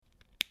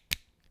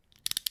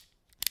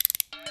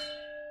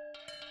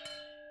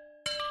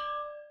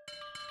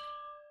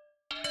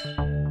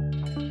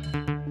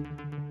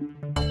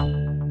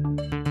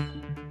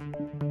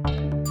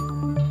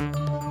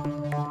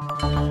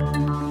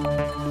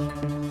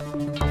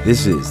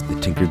This is the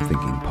Tinkered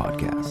Thinking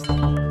Podcast.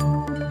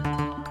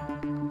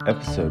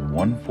 Episode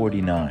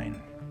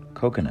 149,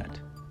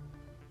 Coconut.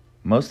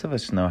 Most of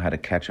us know how to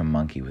catch a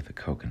monkey with a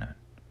coconut,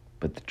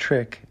 but the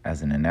trick,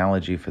 as an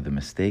analogy for the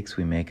mistakes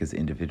we make as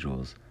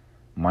individuals,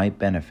 might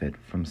benefit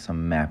from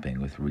some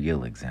mapping with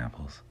real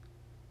examples.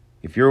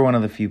 If you're one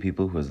of the few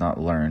people who has not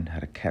learned how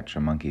to catch a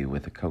monkey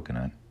with a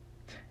coconut,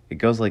 it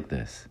goes like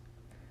this.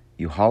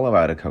 You hollow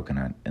out a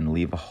coconut and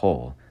leave a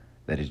hole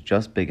that is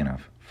just big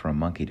enough for a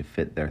monkey to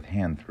fit their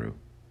hand through.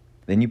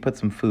 Then you put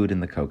some food in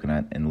the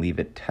coconut and leave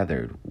it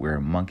tethered where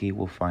a monkey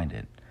will find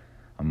it.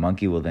 A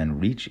monkey will then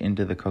reach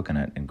into the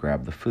coconut and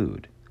grab the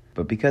food.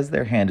 But because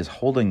their hand is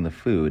holding the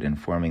food and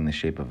forming the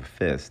shape of a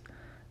fist,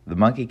 the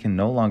monkey can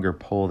no longer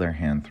pull their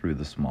hand through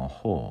the small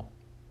hole.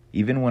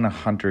 Even when a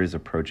hunter is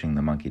approaching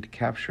the monkey to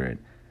capture it,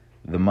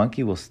 the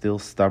monkey will still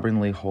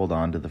stubbornly hold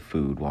on to the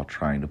food while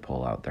trying to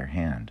pull out their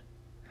hand.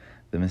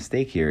 The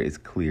mistake here is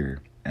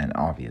clear and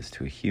obvious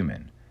to a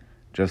human.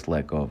 Just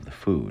let go of the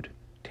food,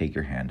 take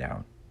your hand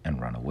out, and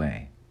run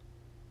away.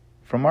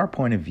 From our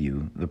point of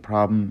view, the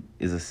problem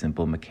is a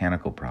simple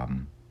mechanical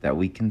problem that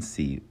we can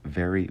see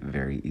very,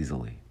 very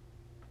easily.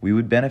 We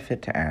would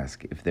benefit to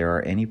ask if there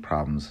are any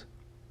problems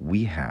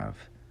we have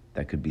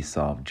that could be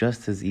solved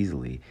just as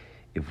easily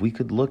if we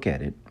could look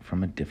at it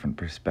from a different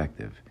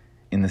perspective,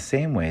 in the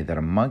same way that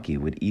a monkey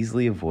would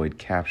easily avoid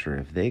capture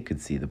if they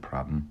could see the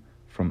problem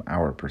from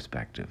our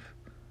perspective.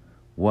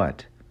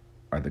 What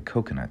are the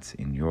coconuts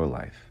in your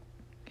life?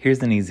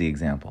 Here's an easy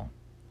example.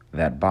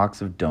 That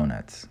box of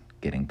donuts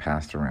getting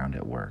passed around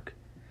at work.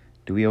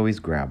 Do we always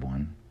grab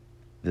one?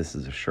 This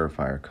is a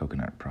surefire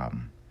coconut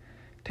problem.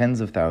 Tens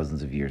of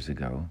thousands of years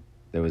ago,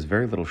 there was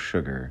very little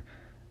sugar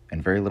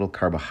and very little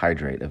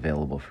carbohydrate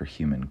available for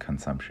human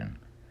consumption.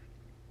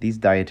 These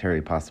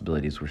dietary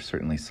possibilities were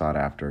certainly sought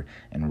after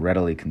and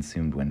readily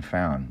consumed when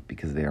found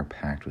because they are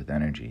packed with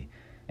energy,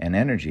 and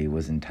energy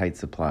was in tight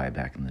supply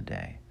back in the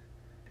day.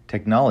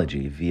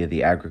 Technology, via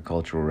the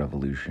agricultural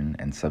revolution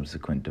and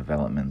subsequent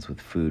developments with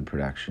food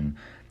production,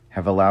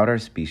 have allowed our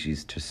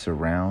species to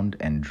surround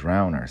and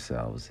drown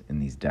ourselves in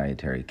these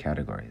dietary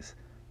categories.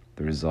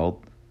 The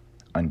result?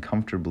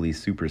 Uncomfortably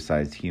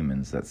supersized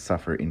humans that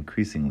suffer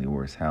increasingly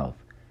worse health.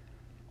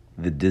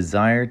 The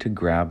desire to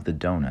grab the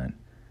donut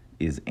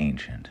is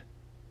ancient.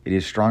 It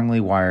is strongly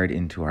wired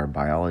into our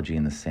biology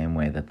in the same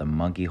way that the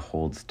monkey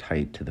holds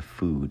tight to the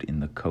food in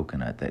the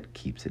coconut that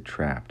keeps it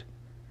trapped.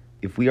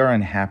 If we are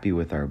unhappy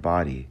with our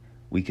body,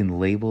 we can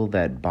label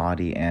that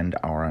body and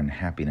our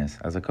unhappiness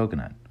as a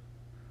coconut.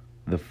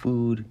 The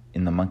food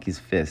in the monkey's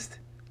fist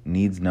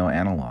needs no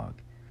analog.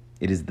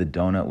 It is the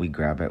donut we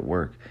grab at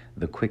work,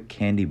 the quick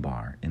candy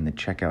bar in the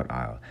checkout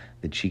aisle,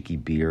 the cheeky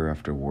beer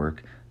after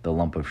work, the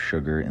lump of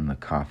sugar in the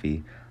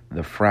coffee,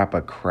 the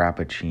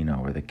frappuccino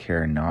or the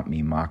care not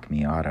me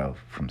macchiato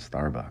from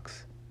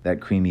Starbucks,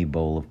 that creamy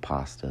bowl of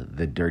pasta,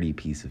 the dirty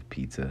piece of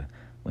pizza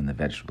when the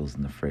vegetables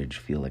in the fridge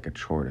feel like a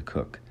chore to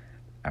cook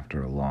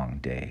after a long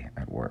day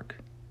at work.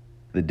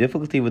 The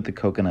difficulty with the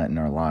coconut in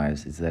our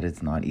lives is that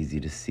it's not easy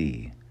to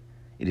see.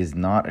 It is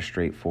not a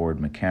straightforward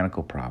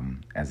mechanical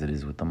problem as it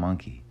is with the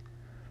monkey.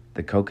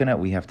 The coconut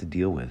we have to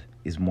deal with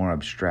is more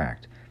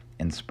abstract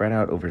and spread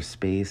out over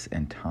space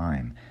and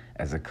time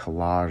as a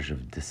collage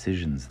of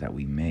decisions that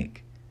we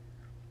make.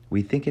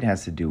 We think it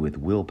has to do with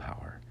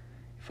willpower.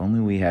 If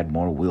only we had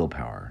more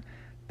willpower,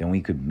 then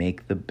we could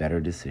make the better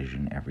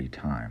decision every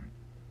time.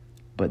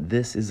 But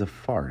this is a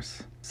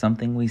farce,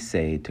 something we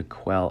say to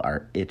quell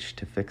our itch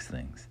to fix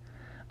things,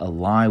 a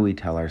lie we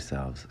tell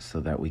ourselves so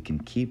that we can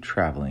keep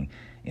traveling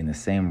in the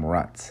same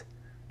ruts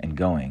and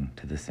going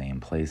to the same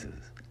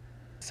places.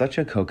 Such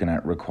a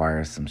coconut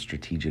requires some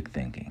strategic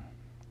thinking.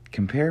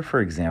 Compare,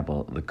 for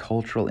example, the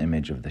cultural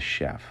image of the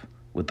chef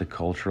with the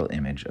cultural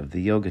image of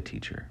the yoga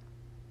teacher.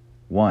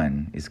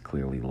 One is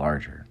clearly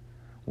larger.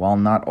 While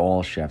not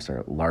all chefs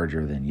are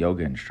larger than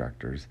yoga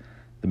instructors,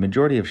 the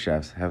majority of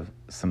chefs have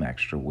some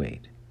extra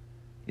weight.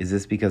 Is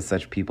this because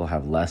such people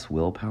have less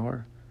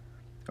willpower?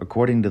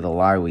 According to the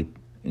lie we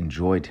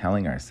enjoy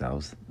telling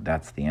ourselves,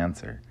 that's the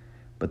answer.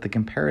 But the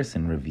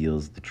comparison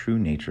reveals the true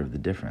nature of the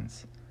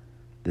difference.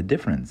 The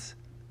difference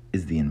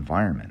is the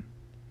environment.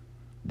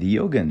 The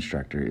yoga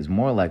instructor is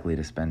more likely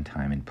to spend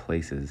time in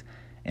places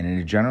and in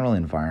a general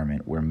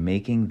environment where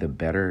making the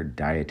better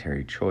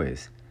dietary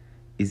choice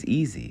is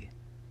easy.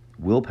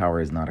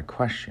 Willpower is not a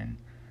question.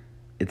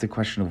 It's a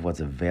question of what's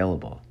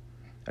available.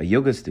 A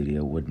yoga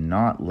studio would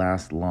not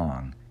last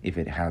long if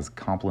it has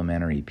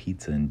complimentary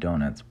pizza and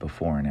donuts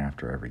before and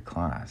after every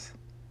class.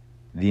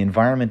 The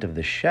environment of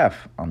the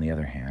chef, on the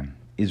other hand,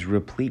 is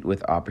replete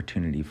with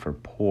opportunity for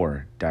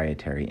poor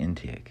dietary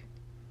intake.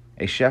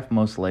 A chef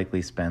most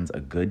likely spends a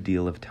good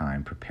deal of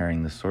time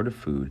preparing the sort of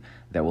food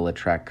that will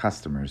attract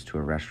customers to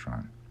a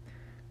restaurant.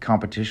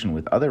 Competition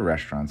with other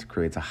restaurants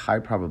creates a high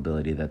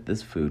probability that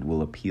this food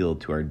will appeal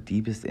to our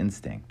deepest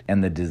instinct,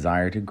 and the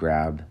desire to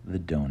grab the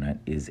donut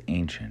is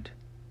ancient.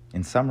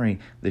 In summary,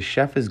 the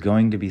chef is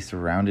going to be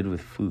surrounded with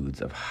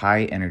foods of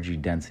high energy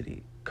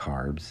density,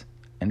 carbs,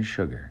 and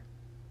sugar.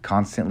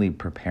 Constantly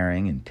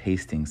preparing and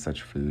tasting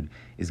such food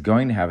is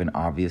going to have an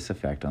obvious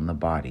effect on the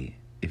body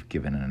if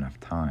given enough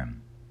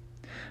time.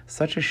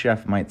 Such a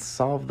chef might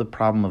solve the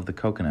problem of the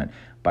coconut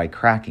by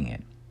cracking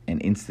it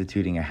and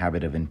instituting a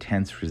habit of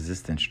intense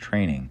resistance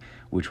training,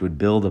 which would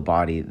build a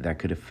body that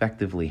could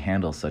effectively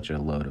handle such a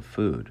load of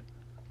food.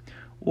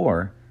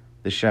 Or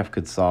the chef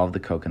could solve the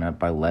coconut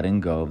by letting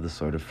go of the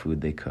sort of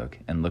food they cook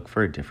and look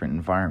for a different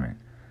environment,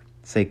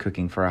 say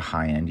cooking for a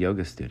high-end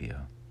yoga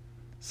studio.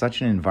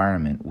 Such an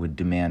environment would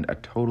demand a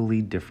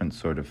totally different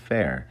sort of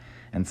fare,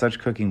 and such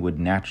cooking would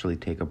naturally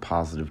take a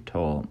positive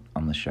toll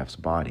on the chef's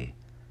body.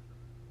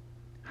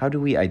 How do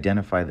we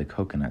identify the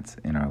coconuts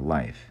in our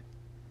life?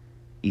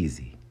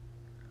 Easy.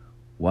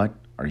 What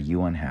are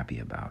you unhappy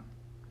about?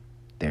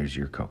 There's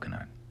your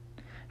coconut.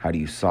 How do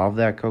you solve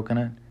that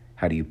coconut?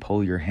 How do you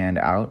pull your hand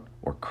out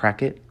or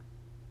crack it?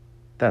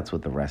 That's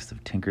what the rest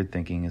of Tinkered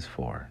Thinking is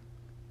for.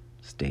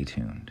 Stay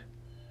tuned.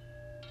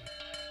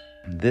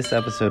 This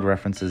episode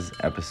references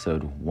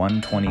episode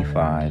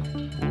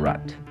 125,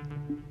 Rut.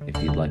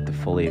 If you'd like to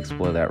fully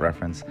explore that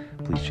reference,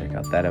 please check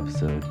out that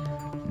episode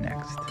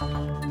next.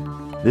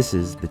 This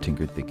is the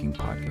Tinkered Thinking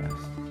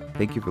Podcast.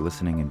 Thank you for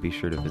listening, and be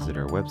sure to visit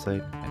our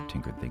website at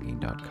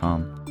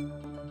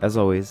tinkeredthinking.com. As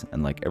always,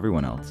 and like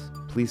everyone else,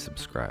 please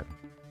subscribe.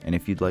 And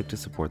if you'd like to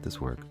support this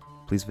work,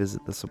 please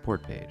visit the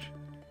support page.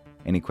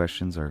 Any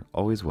questions are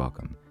always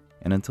welcome.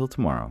 And until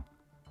tomorrow,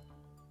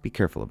 be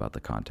careful about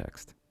the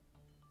context.